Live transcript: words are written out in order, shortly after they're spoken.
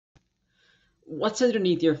What's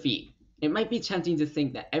underneath your feet? It might be tempting to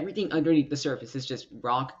think that everything underneath the surface is just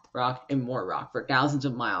rock, rock, and more rock for thousands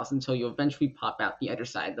of miles until you eventually pop out the other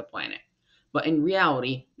side of the planet. But in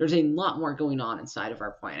reality, there's a lot more going on inside of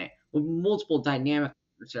our planet, with multiple dynamic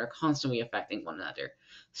factors that are constantly affecting one another,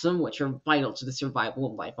 some of which are vital to the survival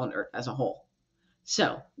of life on Earth as a whole.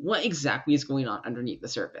 So, what exactly is going on underneath the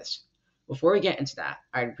surface? Before we get into that,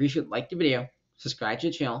 I'd appreciate if you like the video, subscribe to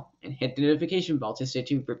the channel, and hit the notification bell to stay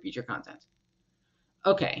tuned for future content.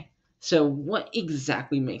 Okay, so what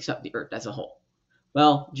exactly makes up the Earth as a whole?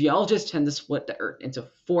 Well, geologists tend to split the Earth into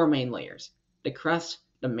four main layers: the crust,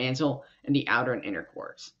 the mantle, and the outer and inner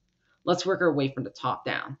cores. Let's work our way from the top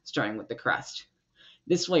down, starting with the crust.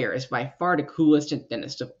 This layer is by far the coolest and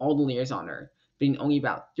thinnest of all the layers on Earth, being only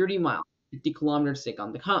about 30 miles, 50 kilometers thick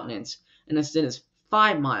on the continents, and as thin as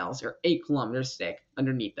 5 miles or 8 kilometers thick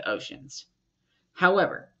underneath the oceans.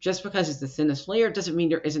 However, just because it's the thinnest layer doesn't mean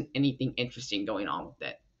there isn't anything interesting going on with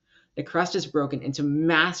it. The crust is broken into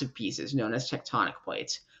massive pieces known as tectonic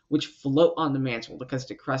plates, which float on the mantle because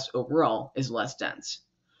the crust overall is less dense.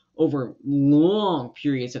 Over long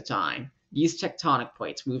periods of time, these tectonic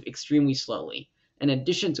plates move extremely slowly. In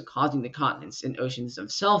addition to causing the continents and oceans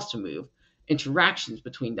themselves to move, interactions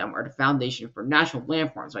between them are the foundation for natural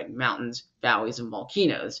landforms like mountains, valleys, and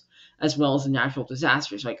volcanoes, as well as natural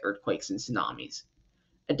disasters like earthquakes and tsunamis.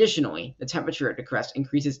 Additionally, the temperature at the crest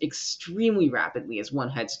increases extremely rapidly as one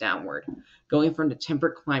heads downward, going from the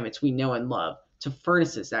temperate climates we know and love to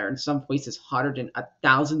furnaces that are in some places hotter than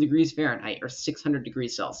 1,000 degrees Fahrenheit or 600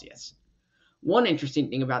 degrees Celsius. One interesting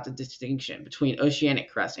thing about the distinction between oceanic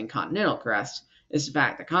crust and continental crust is the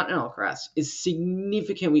fact that continental crust is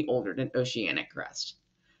significantly older than oceanic crust.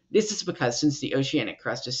 This is because since the oceanic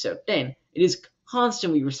crust is so thin, it is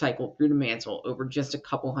constantly recycled through the mantle over just a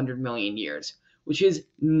couple hundred million years, which is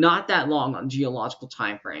not that long on geological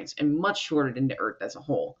timeframes and much shorter than the Earth as a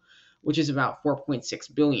whole, which is about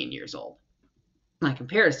 4.6 billion years old. By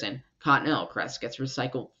comparison, continental crust gets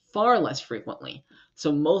recycled far less frequently,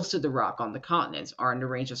 so most of the rock on the continents are in the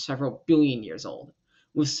range of several billion years old,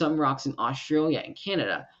 with some rocks in Australia and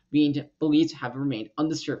Canada being believed to have remained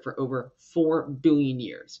undisturbed for over 4 billion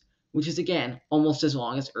years, which is again almost as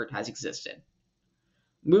long as Earth has existed.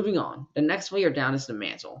 Moving on, the next layer down is the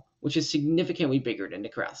mantle, which is significantly bigger than the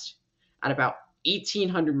crust. At about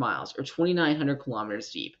 1,800 miles or 2,900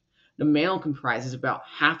 kilometers deep, the mantle comprises about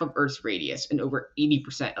half of Earth's radius and over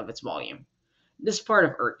 80% of its volume. This part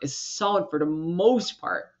of Earth is solid for the most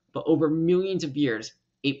part, but over millions of years,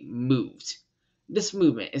 it moves. This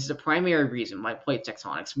movement is the primary reason why plate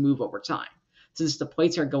tectonics move over time, since the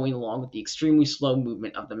plates are going along with the extremely slow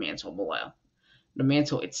movement of the mantle below. The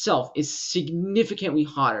mantle itself is significantly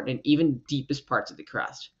hotter than even the deepest parts of the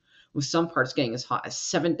crust, with some parts getting as hot as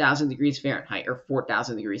 7,000 degrees Fahrenheit or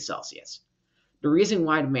 4,000 degrees Celsius. The reason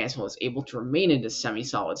why the mantle is able to remain in this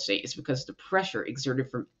semi-solid state is because the pressure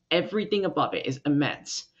exerted from everything above it is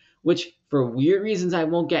immense, which, for weird reasons I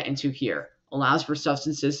won't get into here, allows for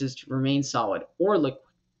substances to remain solid or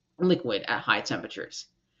liquid at high temperatures.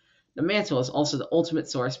 The mantle is also the ultimate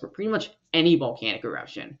source for pretty much any volcanic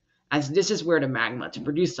eruption, as this is where the magma to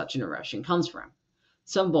produce such an eruption comes from.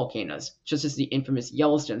 Some volcanoes, such as the infamous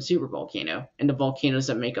Yellowstone supervolcano and the volcanoes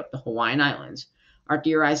that make up the Hawaiian Islands, are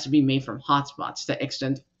theorized to be made from hotspots that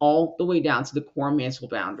extend all the way down to the core mantle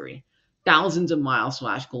boundary, thousands of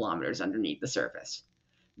miles/kilometers underneath the surface.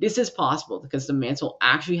 This is possible because the mantle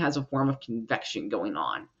actually has a form of convection going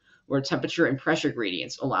on, where temperature and pressure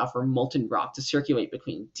gradients allow for molten rock to circulate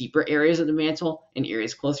between deeper areas of the mantle and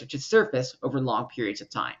areas closer to the surface over long periods of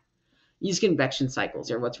time. These convection cycles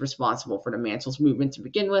are what's responsible for the mantle's movement to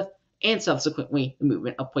begin with, and subsequently the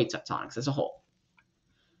movement of plate tectonics as a whole.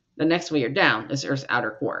 The next layer down is Earth's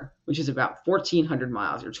outer core, which is about 1,400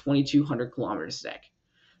 miles or 2,200 kilometers thick.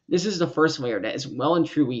 This is the first layer that is well and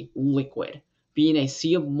truly liquid, being a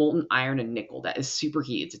sea of molten iron and nickel that is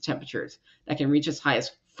superheated to temperatures that can reach as high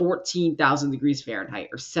as 14,000 degrees Fahrenheit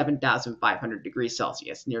or 7,500 degrees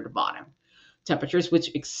Celsius near the bottom, temperatures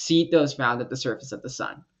which exceed those found at the surface of the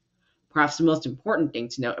sun. Perhaps the most important thing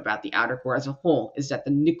to note about the outer core as a whole is that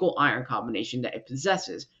the nickel-iron combination that it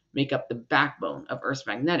possesses make up the backbone of Earth's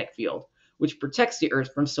magnetic field, which protects the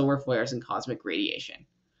Earth from solar flares and cosmic radiation.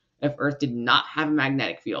 If Earth did not have a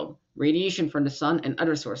magnetic field, radiation from the sun and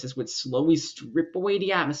other sources would slowly strip away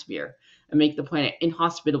the atmosphere and make the planet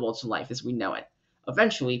inhospitable to life as we know it,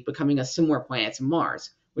 eventually becoming a similar planet to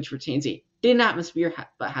Mars, which retains a thin atmosphere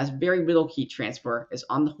but has very little heat transfer, is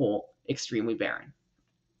on the whole extremely barren.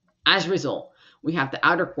 As a result, we have the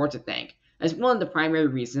outer core to thank as one of the primary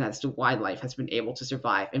reasons as to why life has been able to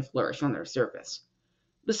survive and flourish on Earth's surface.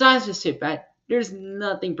 Besides this tidbit, There's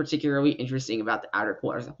nothing particularly interesting about the outer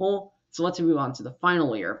core as a whole, so let's move on to the final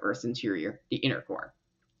layer of Earth's interior, the inner core.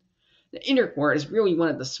 The inner core is really one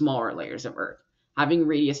of the smaller layers of Earth, having a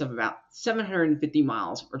radius of about 750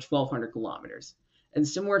 miles or 1,200 kilometers. And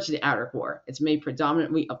similar to the outer core, it's made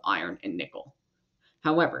predominantly of iron and nickel.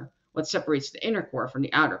 However, what separates the inner core from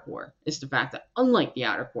the outer core is the fact that, unlike the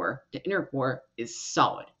outer core, the inner core is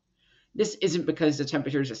solid. This isn't because the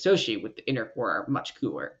temperatures associated with the inner core are much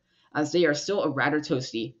cooler, as they are still a rather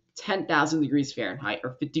toasty 10,000 degrees Fahrenheit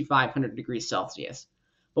or 5,500 degrees Celsius.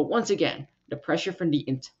 But once again, the pressure from the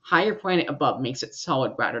entire planet above makes it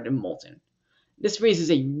solid rather than molten. This raises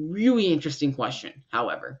a really interesting question,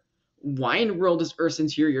 however. Why in the world is Earth's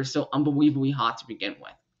interior so unbelievably hot to begin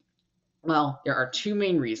with? Well, there are two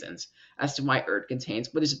main reasons as to why Earth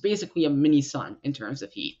contains what is basically a mini sun in terms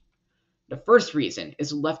of heat. The first reason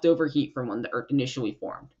is leftover heat from when the Earth initially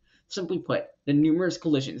formed. Simply put, the numerous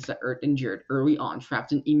collisions that Earth endured early on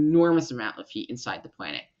trapped an enormous amount of heat inside the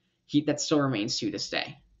planet, heat that still remains to this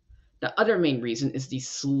day. The other main reason is the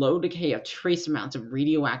slow decay of trace amounts of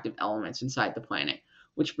radioactive elements inside the planet,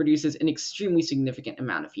 which produces an extremely significant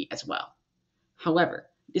amount of heat as well. However,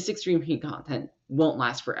 this extreme heat content won't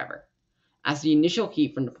last forever. As the initial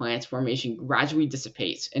heat from the planet's formation gradually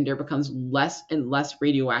dissipates and there becomes less and less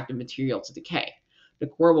radioactive material to decay, the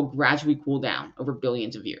core will gradually cool down over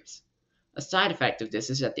billions of years. A side effect of this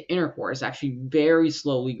is that the inner core is actually very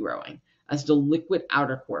slowly growing, as the liquid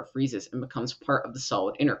outer core freezes and becomes part of the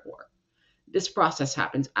solid inner core. This process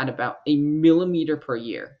happens at about a millimeter per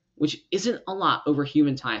year, which isn't a lot over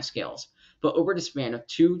human timescales, but over the span of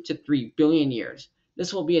 2 to 3 billion years,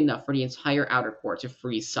 this will be enough for the entire outer core to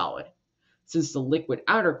freeze solid. Since the liquid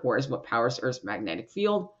outer core is what powers Earth's magnetic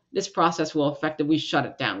field, this process will effectively shut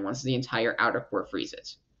it down once the entire outer core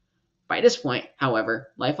freezes. By this point,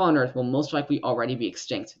 however, life on Earth will most likely already be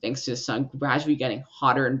extinct thanks to the sun gradually getting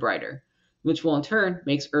hotter and brighter, which will in turn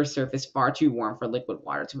make Earth's surface far too warm for liquid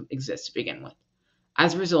water to exist to begin with.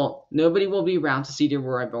 As a result, nobody will be around to see the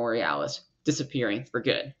aurora borealis disappearing for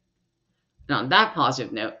good. And on that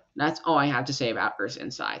positive note, that's all I have to say about Earth's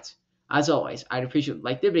insides. As always, I'd appreciate if you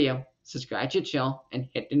like the video, subscribe to the channel, and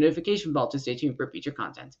hit the notification bell to stay tuned for future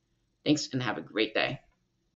content. Thanks and have a great day.